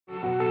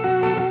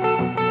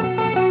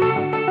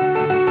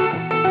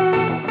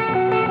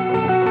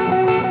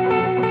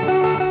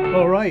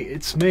Right,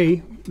 it's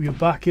me. We're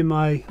back in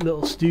my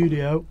little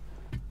studio.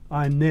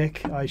 I'm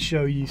Nick. I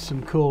show you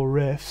some cool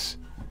riffs.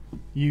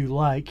 You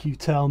like, you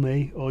tell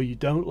me, or you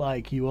don't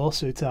like, you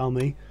also tell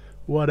me.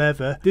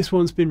 Whatever. This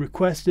one's been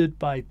requested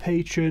by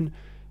patron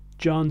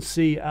John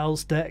C.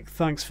 Elsdeck.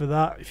 Thanks for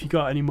that. If you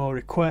got any more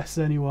requests,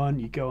 anyone,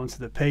 you go onto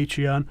the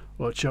Patreon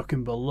or chuck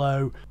them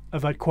below.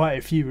 I've had quite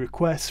a few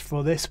requests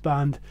for this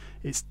band.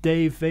 It's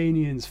Dave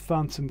Vanian's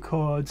Phantom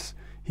Chords.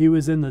 He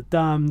was in The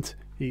Damned.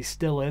 He's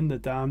still in The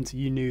Damned.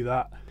 You knew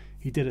that.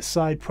 He did a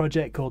side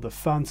project called the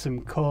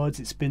Phantom Chords.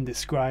 It's been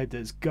described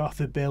as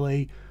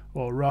gothabilly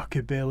or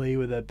rockabilly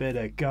with a bit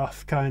of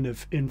goth kind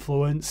of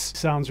influence.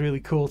 Sounds really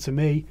cool to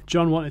me.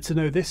 John wanted to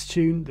know this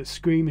tune, the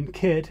Screamin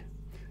Kid.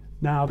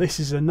 Now this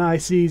is a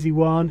nice easy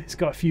one. It's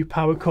got a few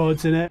power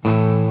chords in it.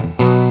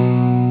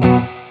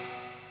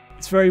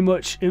 It's very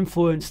much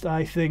influenced,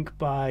 I think,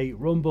 by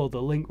Rumble,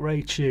 the Link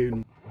Ray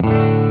tune.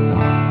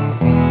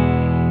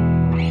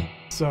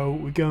 So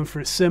we're going for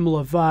a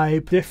similar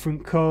vibe,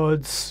 different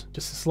chords,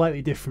 just a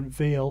slightly different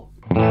feel.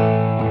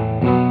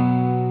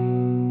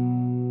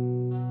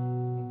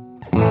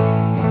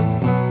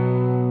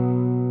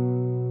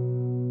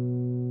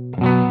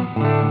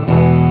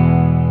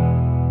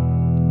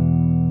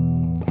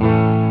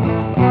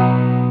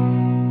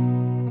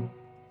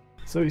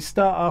 So we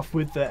start off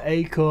with the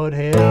A chord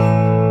here.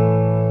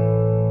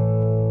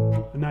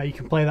 And now you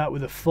can play that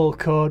with a full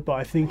chord, but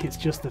I think it's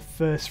just the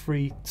first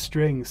three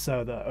strings.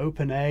 So the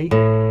open A,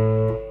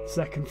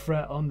 second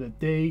fret on the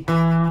D,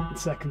 and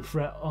second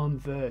fret on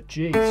the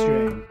G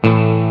string.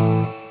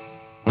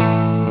 And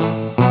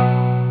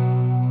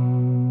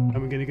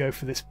we're going to go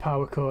for this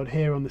power chord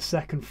here on the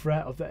second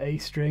fret of the A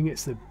string.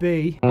 It's the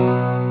B.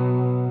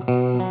 Going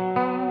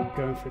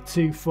for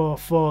 2, 4,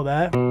 4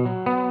 there.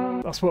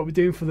 That's what we're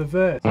doing for the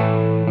verse.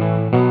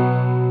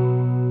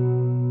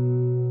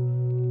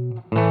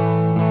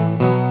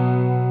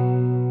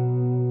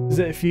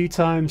 It a few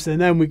times, and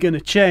then we're going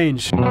to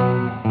change. We're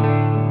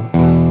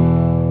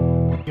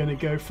going to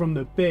go from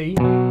the B,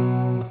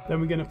 then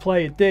we're going to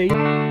play a D,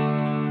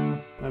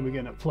 then we're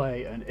going to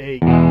play an E.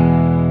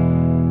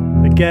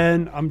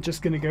 Again, I'm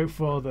just going to go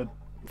for the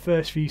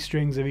first few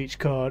strings of each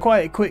chord.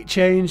 Quite a quick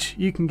change,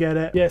 you can get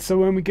it. Yeah, so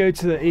when we go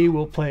to the E,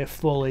 we'll play a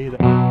full E.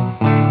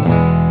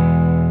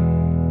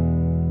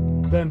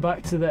 Then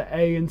back to the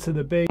A and to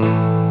the B.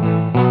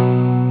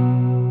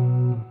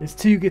 There's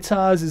two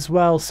guitars as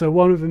well, so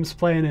one of them's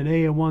playing an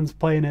E and one's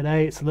playing an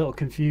A. It's a little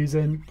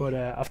confusing, but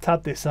I've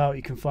tabbed this out.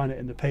 You can find it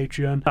in the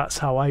Patreon. That's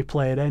how I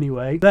play it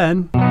anyway.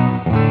 Then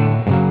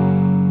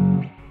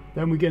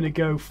we're going to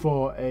go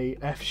for a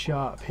F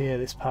sharp here,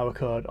 this power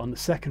chord, on the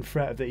second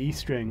fret of the E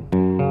string.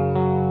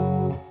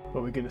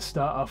 But we're going to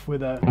start off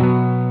with a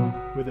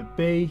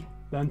B,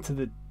 then to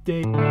the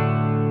D,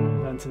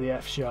 then to the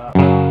F sharp.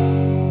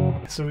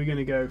 So we're going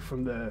to go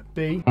from the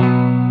B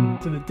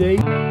to the D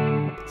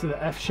to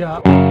the F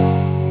sharp,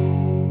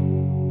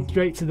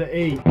 straight to the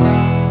E.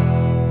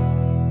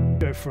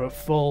 Go for a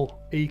full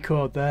E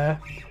chord there,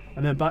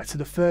 and then back to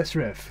the first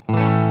riff.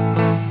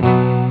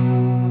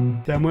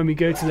 Then when we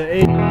go to the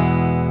E,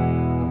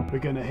 we're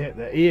going to hit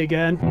the E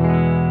again,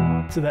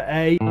 to the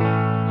A,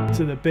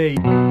 to the B.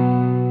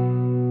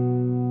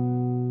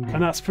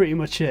 And that's pretty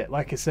much it.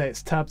 Like I say,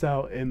 it's tabbed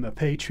out in the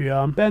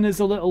Patreon. Then there's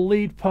a little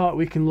lead part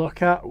we can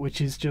look at,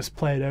 which is just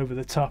played over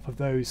the top of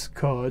those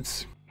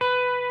chords.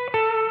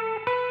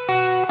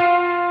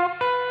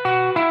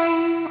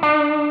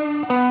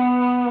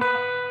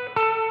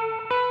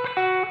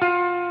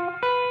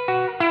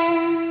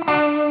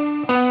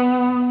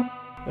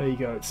 There you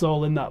go, it's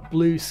all in that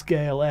blues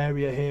scale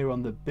area here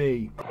on the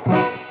B.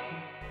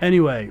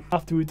 Anyway,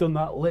 after we've done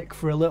that lick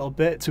for a little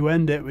bit, to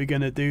end it, we're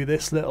going to do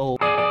this little...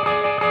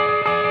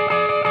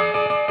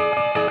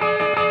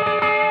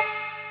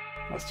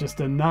 That's just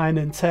a 9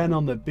 and 10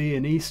 on the B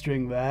and E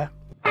string there.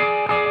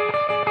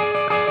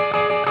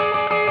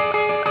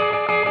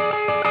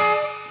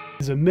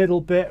 There's a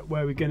middle bit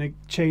where we're going to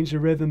change the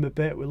rhythm a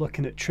bit. We're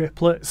looking at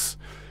triplets.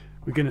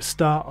 We're going to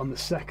start on the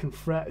second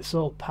fret. It's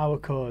all power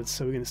chords,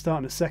 so we're going to start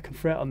on the second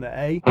fret on the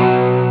A.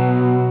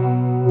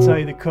 I'll tell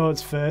you the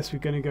chords first. We're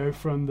going to go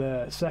from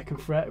the second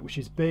fret, which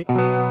is B.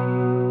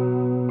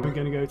 We're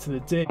going to go to the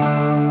D,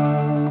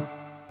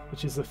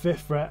 which is the 5th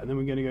fret, and then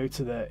we're going to go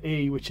to the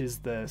E, which is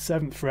the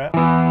 7th fret.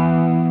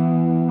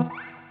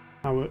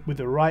 And with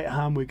the right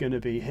hand, we're going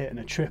to be hitting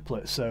a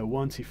triplet. So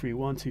 1, 2, 3,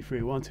 1, 2,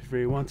 3, 1, 2,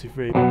 3, 1, 2,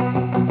 3.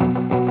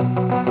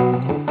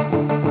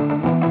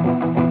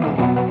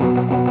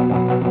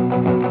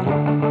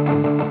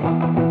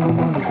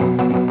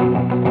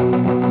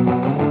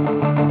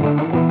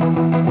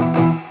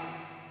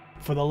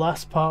 For the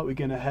last part, we're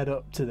going to head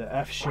up to the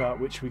F sharp,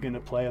 which we're going to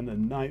play on the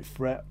 9th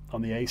fret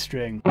on the A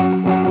string.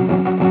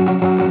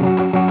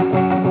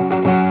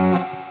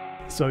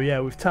 So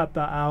yeah, we've tabbed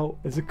that out.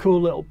 There's a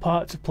cool little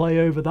part to play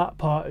over that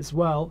part as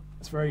well.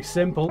 It's very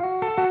simple.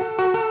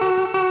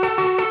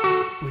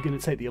 We're going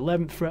to take the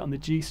 11th fret on the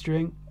G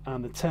string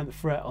and the 10th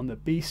fret on the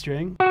B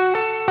string.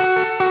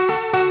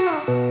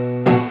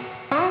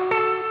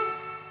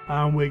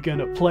 And we're going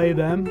to play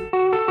them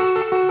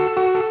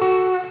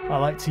I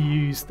like to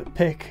use the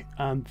pick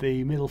and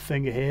the middle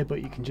finger here,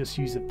 but you can just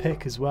use the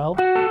pick as well.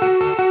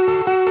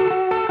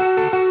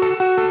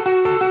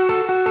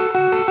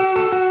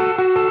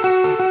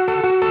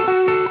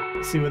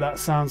 See what that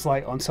sounds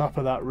like on top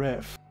of that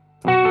riff.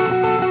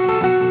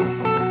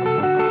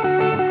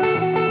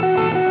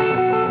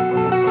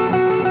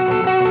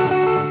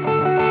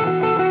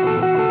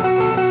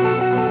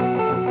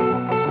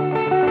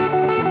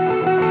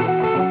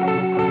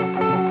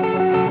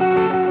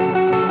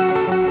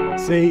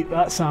 See,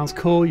 that sounds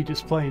cool. You're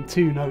just playing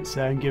two notes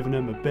there and giving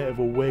them a bit of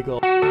a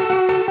wiggle.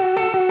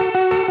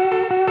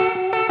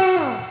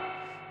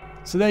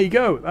 So there you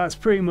go. That's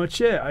pretty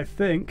much it, I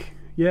think.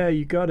 Yeah,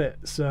 you got it.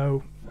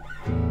 So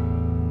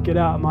get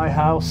out of my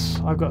house.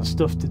 I've got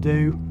stuff to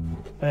do.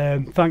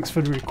 Thanks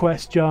for the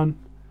request, John.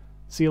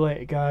 See you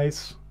later,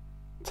 guys.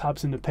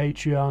 Tabs in the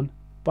Patreon.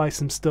 Buy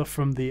some stuff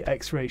from the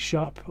X-Ray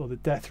shop or the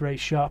Death Ray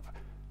shop.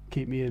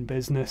 Keep me in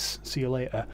business. See you later.